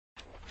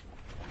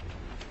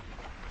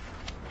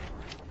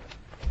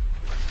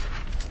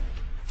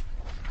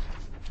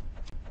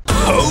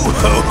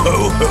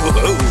ho, ho,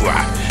 ho!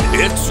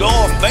 It's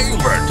our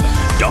favorite,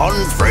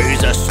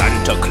 DonFraserNash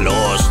Santa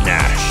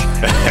Claus-Nash.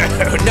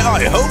 Now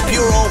I hope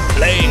you're all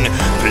playing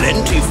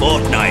plenty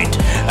Fortnite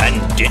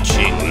and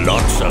ditching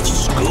lots of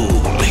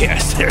school.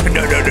 Yes,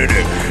 no,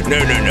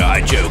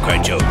 I joke.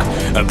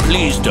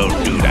 Please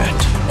don't do that.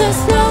 The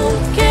snow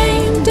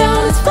came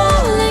down, it's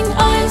falling,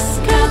 ice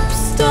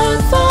caps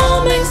start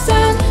forming.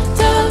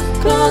 Santa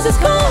Claus is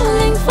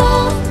calling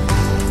for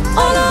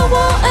on our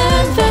wall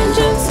and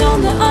vengeance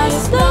on the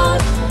ice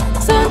lord.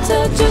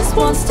 Santa just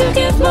wants to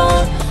give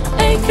more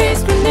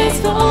A.Ks, grenades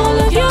for all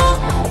of you.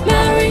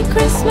 Merry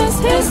Christmas,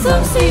 here's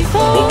some C4.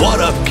 Well, what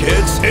up,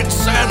 kids? It's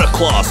Santa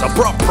Claus. I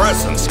brought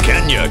presents.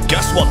 Can you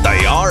guess what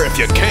they are? If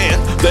you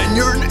can't, then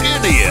you're an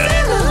idiot.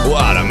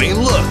 What? I mean,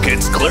 look,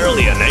 it's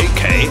clearly an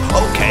A.K.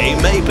 Okay,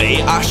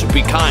 maybe I should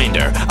be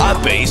kinder. I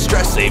be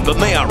stressy, but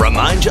may I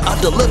remind you, I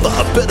deliver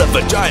a bit of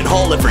a giant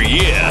haul every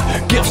year.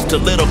 Gifts to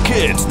little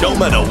kids, no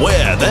matter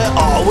where. They're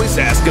always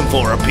asking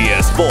for a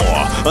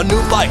PS4, a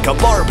new bike, a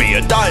Barbie,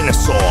 a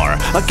dinosaur.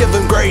 I give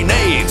them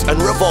grenades and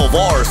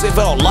revolvers. If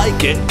I don't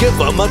like it, give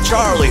them a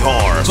Charlie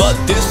horse. But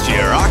this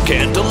year I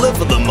can't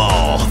deliver them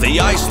all. The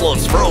ice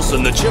lord's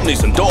frozen, the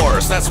chimneys and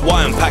doors. That's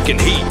why I'm packing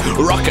heat,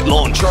 rocket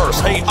launchers.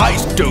 Hey,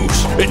 ice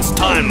douche, it's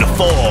time to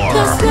thaw.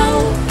 The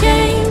snow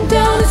came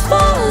down, it's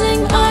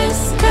falling,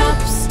 ice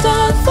caps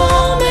start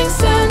forming.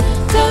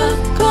 Santa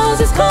Claus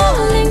is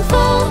calling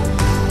for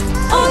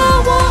on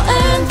our war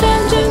and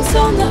vengeance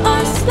on the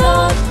ice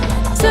lord.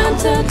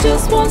 Santa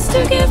just wants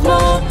to give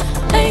more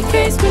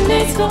A.Ks,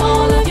 grenades for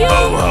all of you.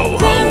 Ho, ho, ho.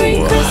 Merry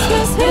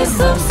Christmas, here's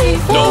some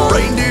C4. No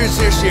reindeers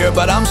this year,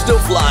 but I'm still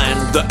flying.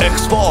 The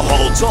X4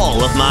 holds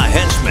all of my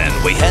henchmen.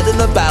 We head in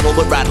a battle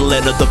with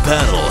rattling at the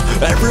pedal.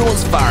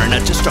 Everyone's firing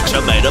at your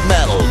structure made of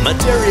metal.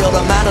 Material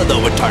to matter,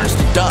 though it turns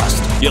to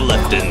dust. You're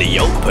left in the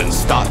open,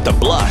 start to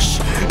blush.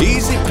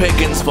 Easy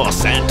pickings for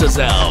Santa's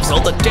elves.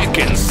 All the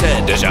Dickens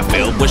said as you're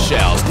filled with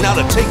shells. Now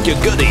to take your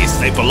goodies,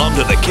 they belong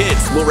to the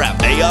kids. We'll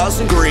wrap ARs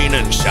in green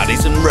and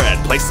shotties in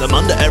red. Place them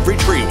under every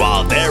tree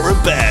while they're in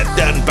bed.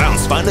 Then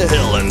bounce, find a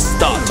hill and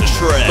start to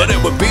shred. But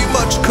it would be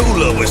much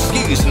cooler with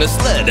skis and a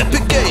sled.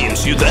 Epic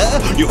Games, you there?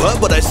 You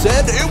heard what I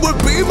said? It would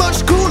be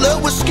much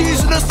cooler with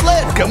skis and a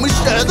sled. Can we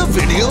share the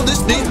video? This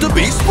needs to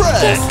be spread.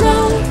 The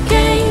snow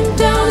came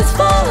down, it's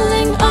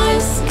falling,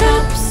 ice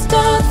caps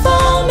start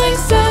forming.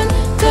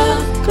 Santa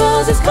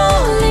Claus is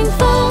calling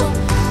for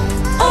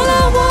all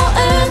our war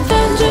and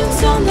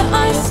vengeance on the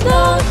ice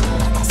lord.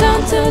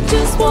 Santa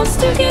just wants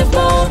to give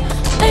more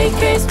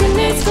A.Ks,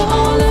 grenades for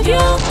all of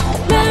you.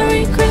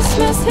 Merry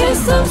Christmas, here's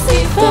some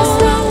C4. The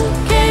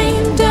snow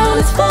came down,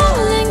 it's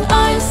falling,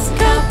 ice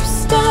caps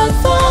start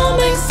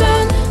forming.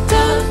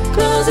 Santa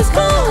Claus is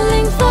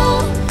calling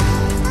for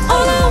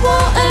all our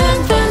war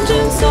and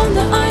vengeance on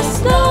the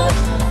ice lord.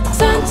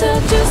 Santa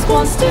just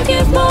wants to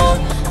give more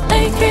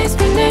A.Ks,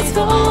 grenades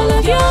for all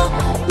of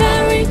you.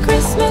 Merry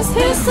Christmas,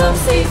 here's some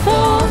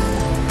C4.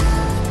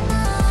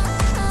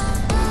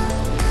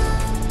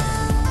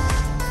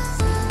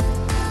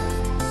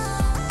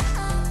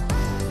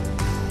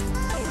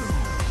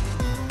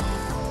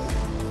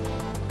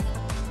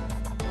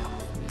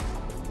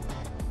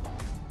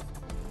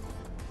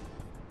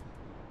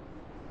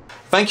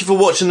 Thank you for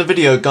watching the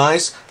video,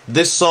 guys.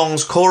 This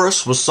song's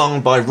chorus was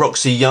sung by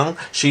Roxy Young.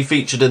 She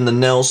featured in the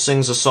Nell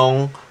Sings a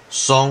Song.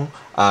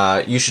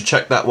 You should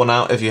check that one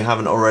out if you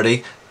haven't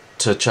already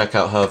to check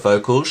out her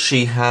vocals.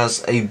 She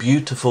has a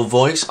beautiful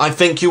voice. I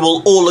think you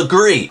will all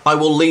agree. I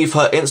will leave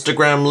her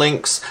Instagram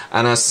links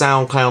and her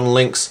SoundCloud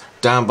links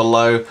down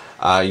below.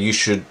 You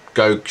should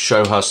go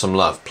show her some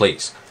love,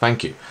 please.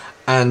 Thank you.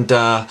 And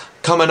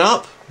coming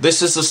up,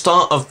 this is the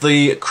start of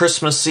the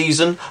Christmas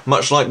season,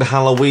 much like the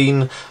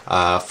Halloween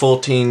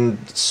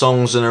 14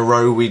 songs in a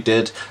row we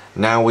did.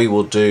 Now we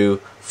will do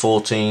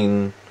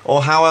 14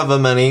 or however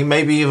many,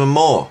 maybe even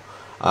more,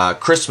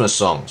 Christmas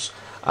songs.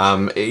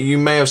 You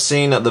may have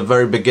seen at the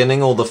very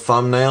beginning all the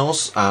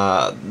thumbnails.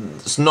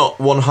 It's not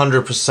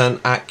 100%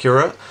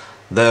 accurate.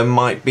 There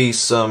might be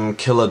some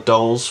killer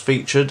dolls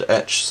featured.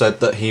 Etch said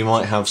that he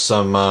might have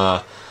some,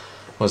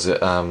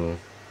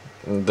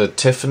 the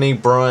Tiffany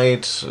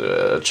bride,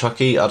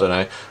 Chucky, I don't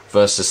know,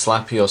 versus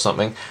Slappy or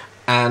something.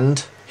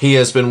 And he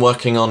has been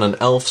working on an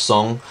elf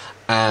song,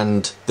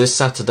 and this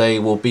Saturday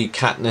will be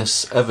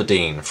Katniss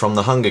Everdeen from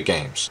the Hunger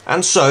Games.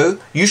 And so,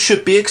 you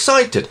should be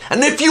excited.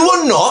 And if you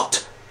are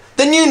not,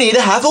 then you need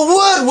to have a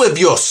word with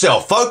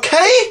yourself,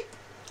 okay?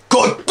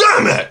 God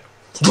damn it!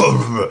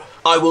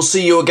 I will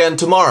see you again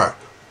tomorrow.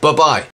 Bye-bye.